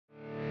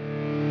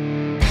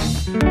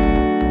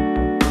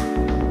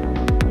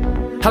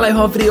Hello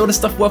Harv, video order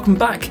stuff, welcome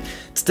back.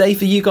 Today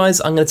for you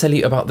guys I'm going to tell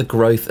you about the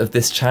growth of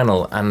this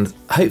channel, and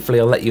hopefully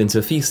I'll let you into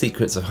a few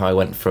secrets of how I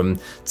went from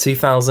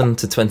 2,000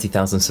 to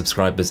 20,000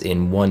 subscribers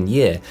in 1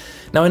 year.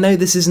 Now I know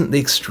this isn't the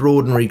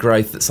extraordinary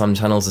growth that some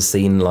channels have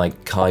seen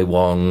like Kai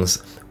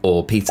Wong's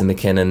or Peter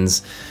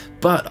McKinnon's,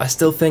 but I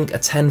still think a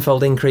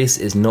tenfold increase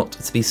is not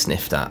to be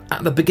sniffed at.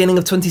 At the beginning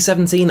of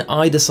 2017,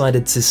 I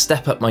decided to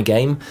step up my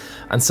game,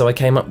 and so I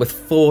came up with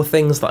 4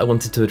 things that I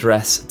wanted to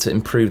address to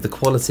improve the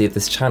quality of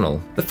this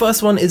channel. The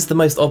first one is the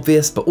most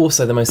obvious, but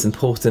also the most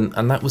important,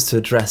 and that was to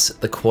address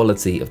the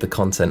quality of the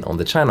content on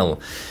the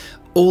channel.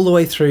 All the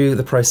way through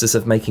the process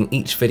of making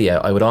each video,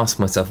 I would ask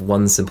myself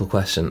one simple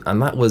question,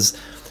 and that was,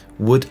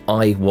 would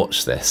I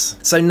watch this?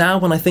 So now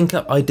when I think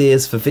up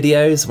ideas for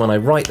videos, when I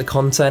write the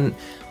content,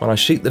 when I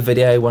shoot the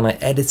video, when I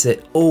edit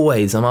it,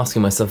 always I'm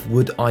asking myself,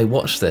 would I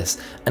watch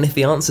this? And if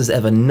the answer is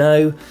ever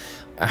no,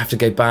 I have to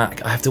go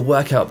back, I have to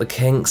work out the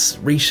kinks,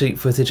 reshoot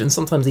footage, and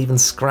sometimes even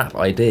scrap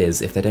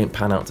ideas if they don't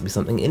pan out to be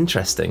something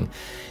interesting.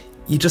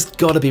 You just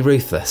gotta be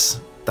ruthless.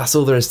 That's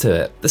all there is to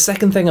it. The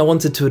second thing I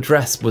wanted to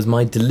address was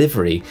my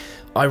delivery.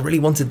 I really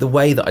wanted the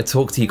way that I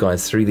talk to you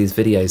guys through these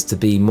videos to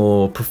be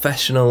more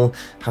professional,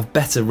 have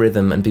better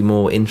rhythm, and be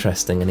more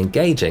interesting and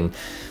engaging.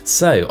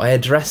 So I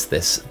addressed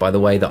this by the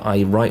way that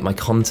I write my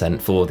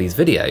content for these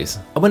videos.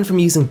 I went from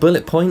using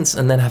bullet points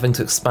and then having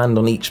to expand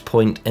on each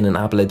point in an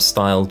ad-lib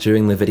style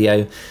during the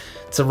video,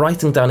 to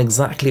writing down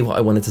exactly what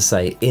I wanted to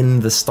say in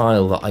the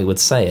style that I would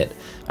say it.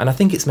 And I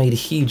think it's made a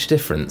huge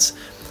difference.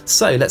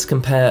 So let's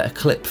compare a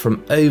clip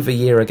from over a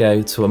year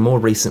ago to a more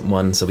recent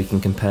one so we can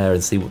compare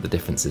and see what the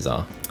differences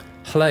are.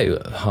 Hello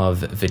Harv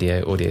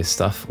video audio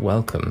stuff,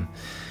 welcome.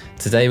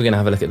 Today we're going to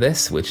have a look at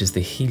this, which is the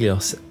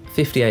Helios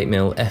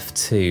 58mm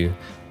f2.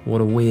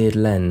 What a weird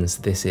lens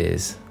this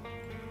is.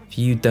 If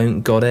you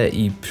don't got it,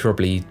 you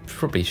probably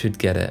should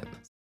get it.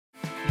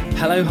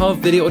 Hello Harv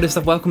video audio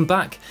stuff, welcome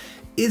back.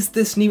 Is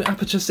this new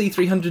Aperture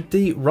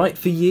C300D right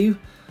for you?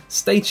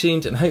 Stay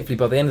tuned and hopefully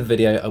by the end of the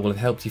video I will have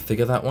helped you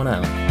figure that one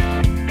out.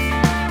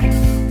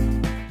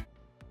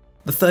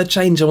 The third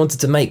change I wanted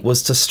to make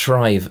was to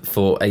strive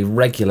for a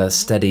regular,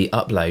 steady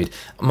upload.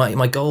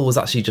 My goal was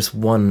actually just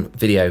 1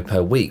 video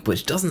per week,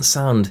 which doesn't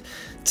sound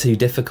too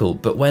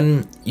difficult, but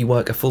when you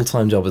work a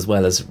full-time job as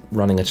well as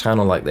running a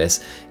channel like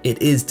this,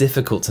 it is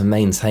difficult to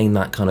maintain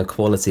that kind of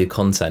quality of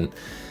content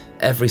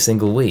every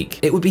single week.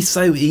 It would be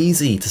so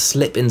easy to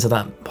slip into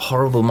that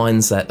horrible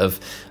mindset of,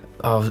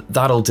 oh,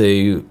 that'll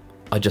do,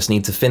 I just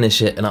need to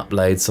finish it and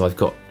upload, so I've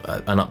got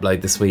an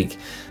upload this week.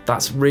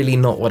 That's really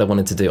not what I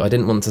wanted to do. I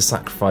didn't want to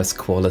sacrifice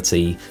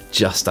quality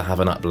just to have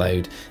an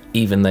upload,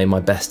 even though my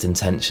best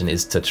intention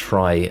is to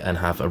try and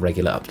have a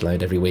regular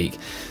upload every week.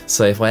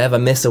 So if I ever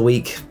miss a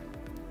week,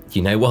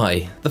 you know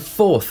why. The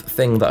fourth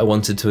thing that I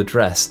wanted to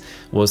address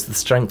was the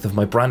strength of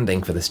my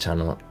branding for this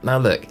channel. Now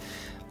look,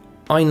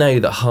 I know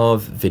that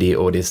Harv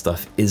video audio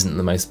stuff isn't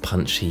the most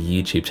punchy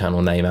YouTube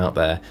channel name out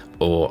there,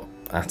 or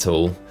at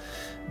all,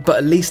 but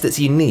at least it's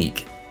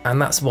unique, and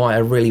that's why I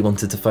really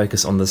wanted to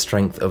focus on the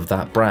strength of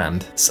that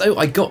brand. So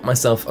I got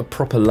myself a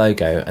proper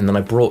logo, and then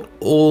I brought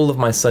all of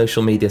my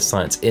social media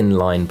sites in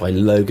line by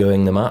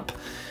logoing them up.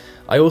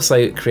 I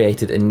also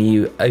created a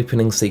new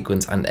opening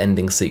sequence and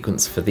ending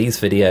sequence for these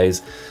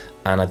videos,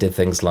 and I did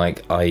things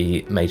like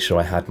I made sure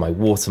I had my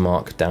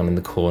watermark down in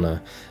the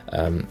corner.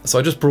 So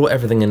I just brought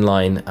everything in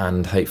line,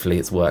 and hopefully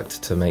it's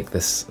worked to make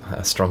this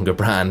a stronger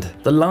brand.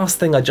 The last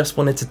thing I just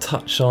wanted to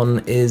touch on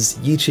is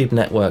YouTube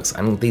networks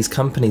and these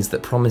companies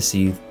that promise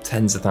you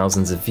tens of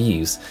thousands of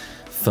views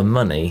for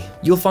money.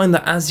 You'll find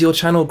that as your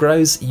channel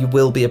grows, you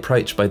will be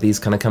approached by these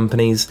kind of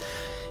companies.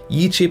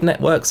 YouTube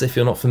networks, if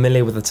you're not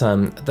familiar with the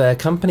term, they're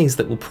companies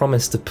that will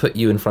promise to put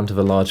you in front of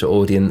a larger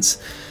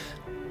audience,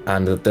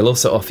 and they'll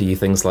also offer you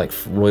things like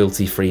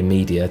royalty-free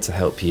media to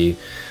help you.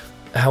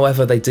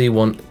 However, they do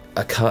want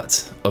a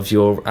cut of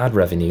your ad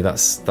revenue.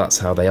 That's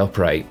how they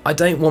operate. I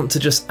don't want to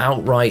just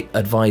outright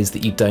advise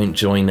that you don't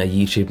join a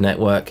YouTube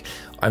network.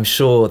 I'm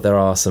sure there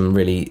are some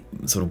really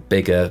sort of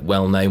bigger,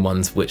 well-known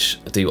ones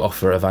which do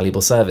offer a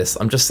valuable service.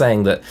 I'm just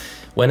saying that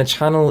when a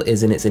channel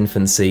is in its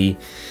infancy,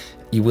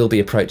 you will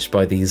be approached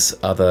by these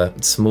other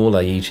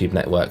smaller YouTube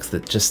networks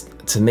that just,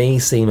 to me,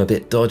 seem a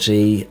bit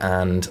dodgy,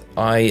 and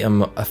I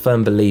am a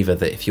firm believer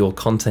that if your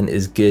content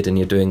is good and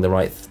you're doing the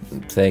right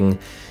thing,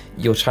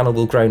 your channel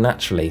will grow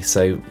naturally.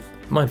 So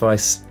my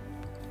advice,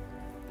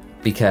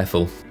 be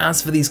careful.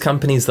 As for these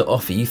companies that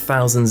offer you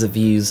thousands of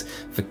views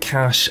for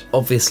cash,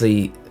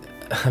 obviously,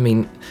 I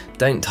mean,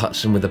 don't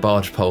touch them with a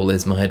barge pole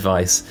is my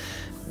advice.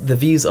 The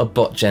views are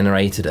bot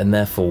generated and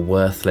therefore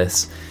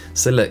worthless.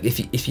 So look,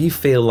 if you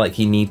feel like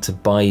you need to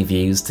buy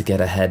views to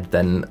get ahead,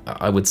 then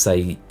I would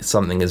say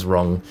something is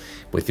wrong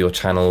with your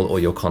channel or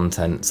your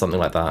content, something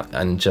like that,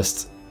 and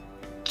just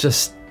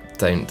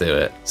don't do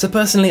it. So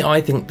personally, I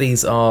think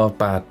these are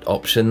bad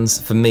options,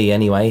 for me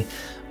anyway.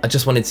 I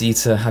just wanted you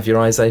to have your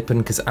eyes open,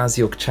 because as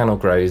your channel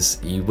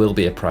grows, you will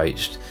be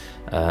approached,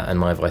 and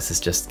my advice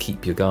is just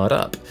keep your guard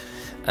up.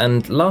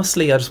 And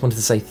lastly, I just wanted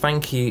to say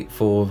thank you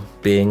for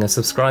being a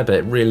subscriber.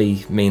 It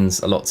really means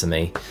a lot to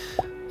me.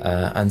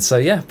 And so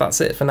yeah,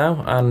 that's it for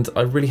now, and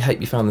I really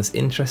hope you found this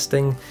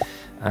interesting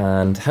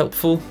and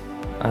helpful,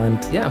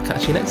 and yeah, I'll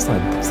catch you next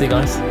time. See you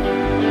guys.